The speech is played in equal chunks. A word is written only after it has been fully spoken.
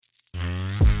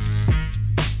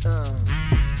I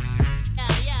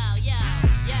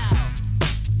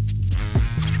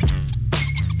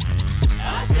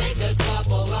take a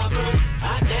couple uppers,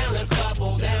 I down a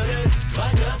couple downers,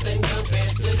 but nothing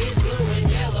compares to these blue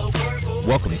and yellow purple.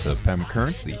 Welcome to PEM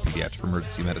Currents, the Pediatric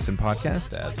Emergency Medicine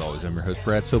Podcast. As always, I'm your host,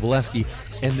 Brad Sobolewski,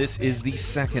 and this is the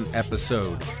second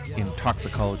episode in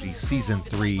Toxicology Season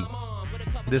 3.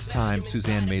 This time,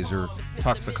 Suzanne Mazer,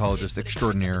 toxicologist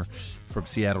extraordinaire from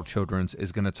Seattle Children's,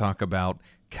 is going to talk about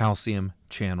calcium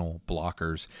channel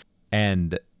blockers.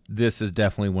 And this is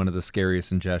definitely one of the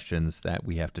scariest ingestions that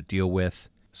we have to deal with.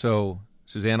 So,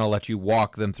 Suzanne, I'll let you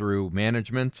walk them through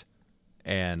management,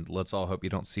 and let's all hope you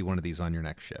don't see one of these on your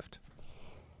next shift.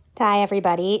 Hi,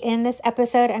 everybody. In this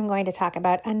episode, I'm going to talk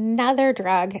about another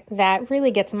drug that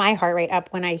really gets my heart rate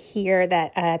up when I hear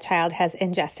that a child has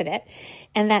ingested it,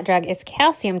 and that drug is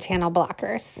calcium channel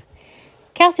blockers.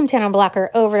 Calcium channel blocker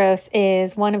overdose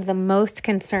is one of the most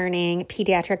concerning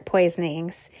pediatric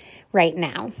poisonings right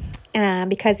now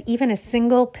because even a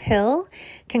single pill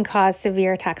can cause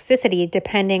severe toxicity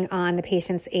depending on the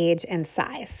patient's age and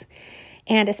size.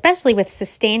 And especially with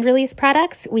sustained release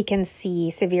products, we can see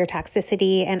severe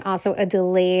toxicity and also a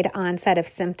delayed onset of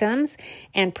symptoms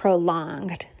and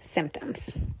prolonged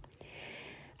symptoms.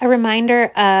 A reminder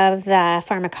of the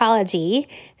pharmacology,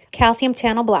 calcium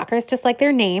channel blockers, just like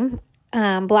their name,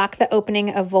 block the opening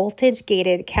of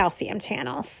voltage-gated calcium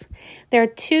channels. There are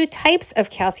two types of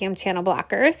calcium channel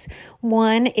blockers.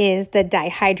 One is the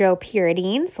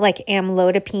dihydropyridines, like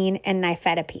amlodipine and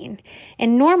nifedipine.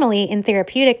 And normally in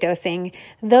therapeutic dosing,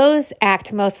 those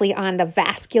act mostly on the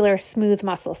vascular smooth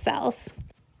muscle cells.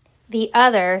 The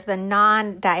others, the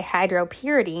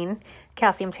non-dihydropyridine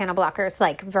calcium channel blockers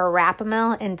like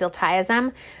verapamil and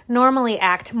diltiazem, normally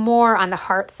act more on the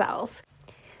heart cells.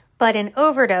 But in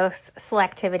overdose,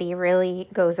 selectivity really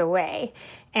goes away.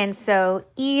 And so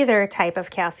either type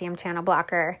of calcium channel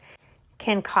blocker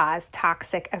can cause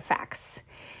toxic effects.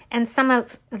 And some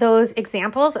of those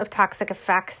examples of toxic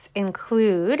effects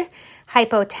include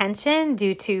hypotension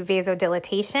due to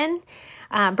vasodilatation,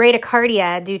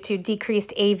 bradycardia due to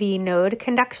decreased AV node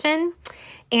conduction,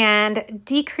 and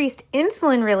decreased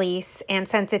insulin release and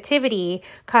sensitivity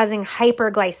causing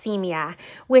hyperglycemia,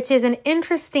 which is an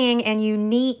interesting and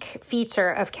unique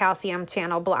feature of calcium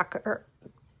channel blocker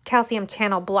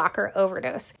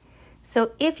overdose.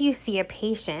 So if you see a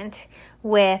patient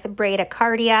with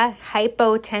bradycardia,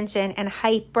 hypotension, and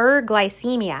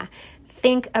hyperglycemia,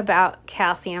 think about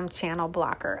calcium channel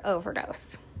blocker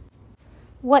overdose.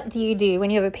 What do you do when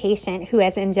you have a patient who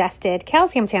has ingested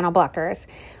calcium channel blockers?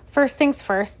 First things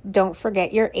first, don't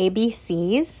forget your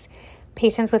ABCs.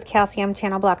 Patients with calcium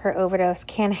channel blocker overdose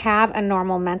can have a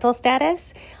normal mental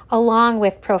status along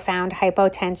with profound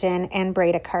hypotension and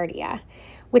bradycardia,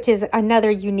 which is another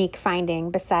unique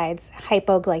finding besides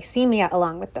hypoglycemia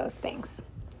along with those things.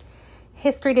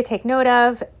 History to take note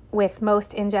of with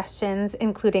most ingestions,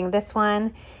 including this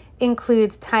one,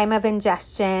 includes time of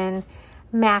ingestion,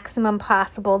 maximum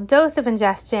possible dose of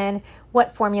ingestion,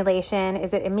 what formulation,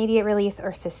 is it immediate release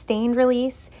or sustained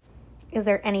release? Is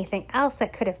there anything else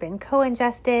that could have been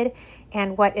co-ingested?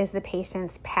 And what is the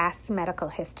patient's past medical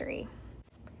history?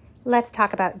 Let's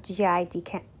talk about GI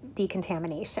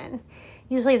decontamination.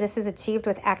 Usually this is achieved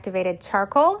with activated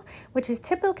charcoal, which is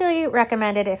typically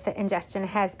recommended if the ingestion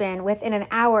has been within an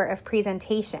hour of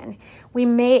presentation. We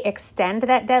may extend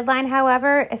that deadline,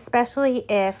 however, especially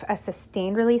if a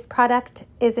sustained release product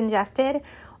is ingested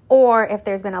or if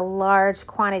there's been a large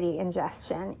quantity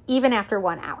ingestion, even after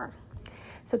 1 hour.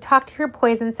 So talk to your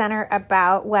poison center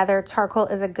about whether charcoal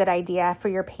is a good idea for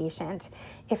your patient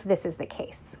if this is the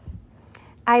case.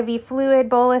 IV fluid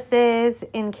boluses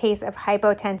in case of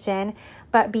hypotension,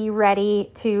 but be ready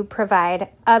to provide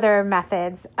other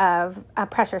methods of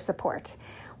pressure support.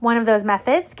 One of those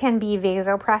methods can be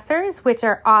vasopressors, which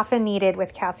are often needed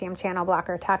with calcium channel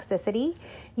blocker toxicity.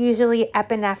 Usually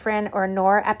epinephrine or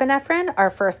norepinephrine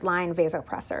are first-line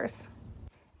vasopressors.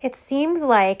 It seems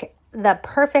like the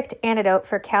perfect antidote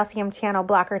for calcium channel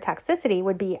blocker toxicity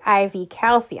would be IV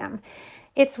calcium.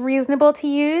 It's reasonable to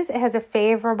use. It has a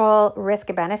favorable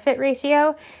risk-benefit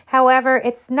ratio. However,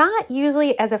 it's not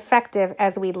usually as effective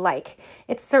as we'd like.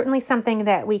 It's certainly something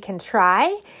that we can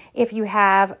try. If you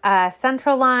have a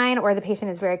central line or the patient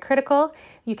is very critical,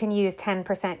 you can use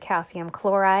 10% calcium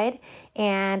chloride.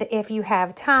 And if you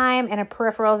have time and a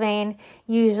peripheral vein,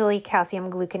 usually calcium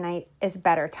gluconate is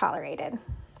better tolerated.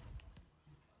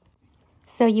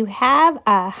 So you have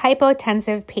a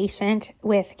hypotensive patient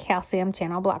with calcium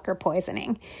channel blocker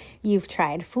poisoning. You've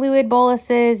tried fluid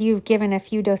boluses, you've given a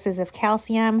few doses of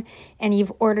calcium, and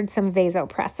you've ordered some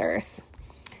vasopressors.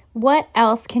 What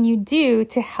else can you do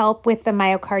to help with the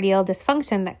myocardial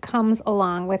dysfunction that comes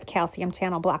along with calcium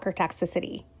channel blocker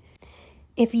toxicity?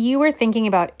 If you were thinking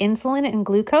about insulin and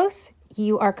glucose,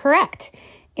 you are correct.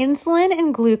 Insulin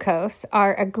and glucose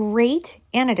are a great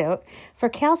antidote for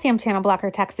calcium channel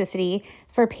blocker toxicity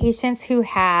for patients who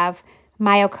have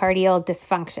myocardial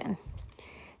dysfunction.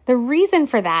 The reason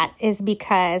for that is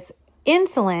because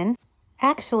insulin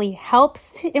actually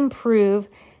helps to improve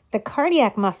the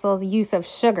cardiac muscle's use of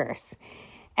sugars.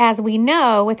 As we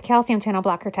know, with calcium channel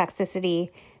blocker toxicity,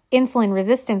 insulin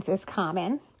resistance is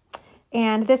common,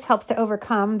 and this helps to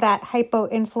overcome that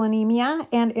hypoinsulinemia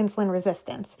and insulin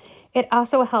resistance. It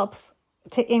also helps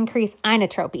to increase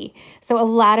inotropy. So a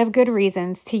lot of good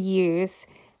reasons to use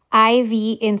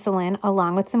IV insulin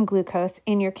along with some glucose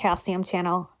in your calcium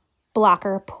channel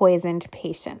blocker poisoned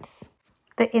patients.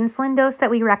 The insulin dose that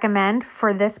we recommend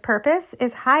for this purpose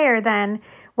is higher than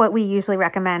what we usually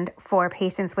recommend for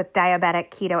patients with diabetic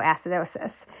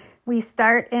ketoacidosis. We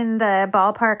start in the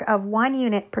ballpark of 1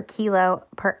 unit per kilo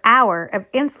per hour of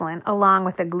insulin along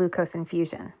with a glucose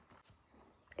infusion.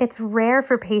 It's rare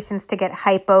for patients to get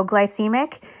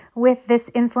hypoglycemic with this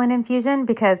insulin infusion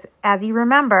because, as you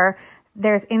remember,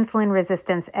 there's insulin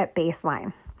resistance at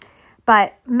baseline.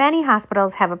 But many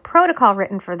hospitals have a protocol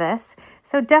written for this,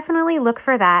 so definitely look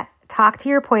for that. Talk to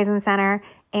your poison center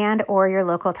and or your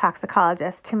local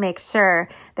toxicologist to make sure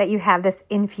that you have this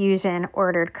infusion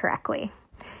ordered correctly.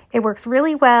 It works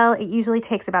really well. It usually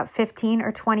takes about 15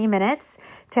 or 20 minutes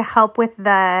to help with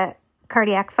the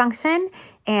cardiac function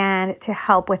and to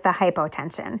help with the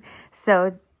hypotension.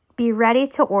 So be ready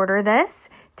to order this.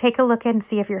 Take a look and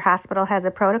see if your hospital has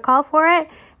a protocol for it,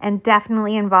 and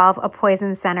definitely involve a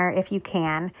poison center if you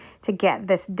can to get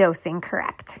this dosing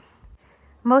correct.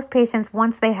 Most patients,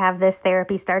 once they have this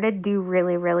therapy started, do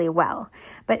really, really well.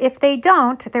 But if they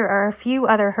don't, there are a few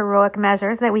other heroic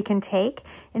measures that we can take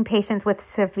in patients with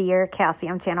severe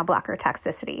calcium channel blocker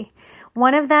toxicity.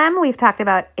 One of them we've talked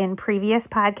about in previous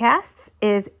podcasts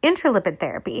is intralipid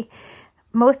therapy.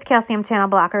 Most calcium channel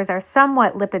blockers are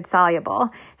somewhat lipid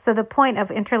soluble. So the point of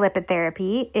intralipid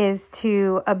therapy is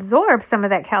to absorb some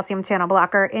of that calcium channel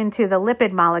blocker into the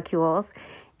lipid molecules,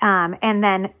 and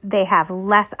then they have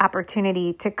less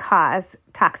opportunity to cause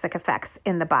toxic effects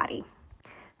in the body.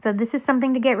 So this is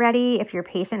something to get ready if your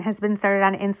patient has been started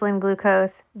on insulin,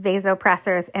 glucose,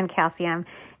 vasopressors, and calcium,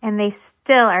 and they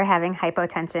still are having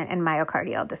hypotension and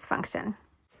myocardial dysfunction.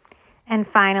 And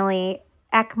finally,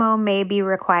 ECMO may be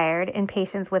required in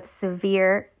patients with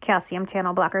severe calcium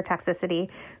channel blocker toxicity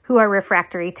who are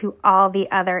refractory to all the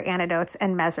other antidotes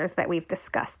and measures that we've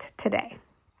discussed today.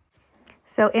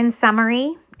 So in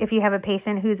summary, if you have a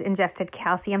patient who's ingested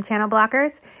calcium channel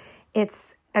blockers,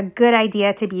 it's a good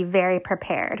idea to be very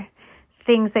prepared.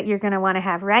 Things that you're going to want to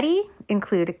have ready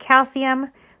include calcium,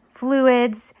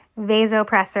 fluids,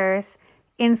 vasopressors,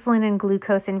 insulin and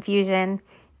glucose infusion,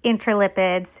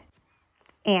 intralipids,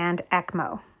 and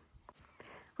ECMO.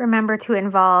 Remember to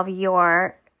involve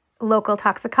your local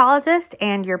toxicologist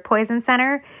and your poison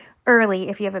center early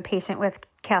if you have a patient with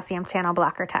calcium channel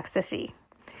blocker toxicity.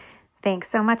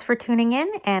 Thanks so much for tuning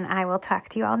in, and I will talk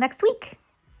to you all next week.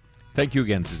 Thank you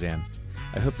again, Suzanne.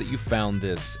 I hope that you found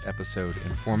this episode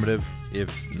informative,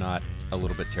 if not a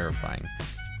little bit terrifying.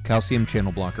 Calcium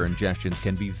channel blocker ingestions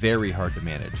can be very hard to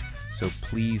manage, so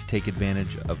please take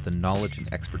advantage of the knowledge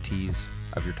and expertise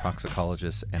of your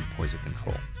toxicologist and poison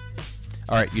control.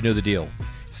 All right, you know the deal.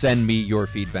 Send me your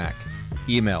feedback.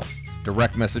 Email,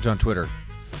 direct message on Twitter,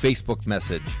 Facebook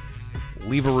message,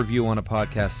 leave a review on a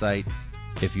podcast site.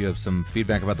 If you have some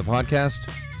feedback about the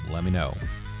podcast, let me know.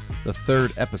 The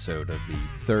third episode of the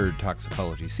third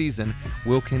toxicology season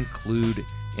will conclude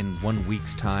in 1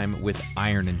 week's time with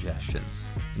iron ingestions.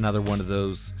 It's another one of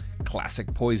those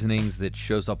classic poisonings that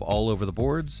shows up all over the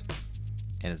boards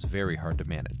and is very hard to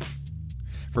manage.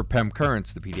 For PEM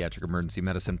Currents, the Pediatric Emergency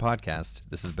Medicine Podcast,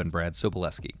 this has been Brad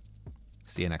Sobolewski.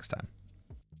 See you next time.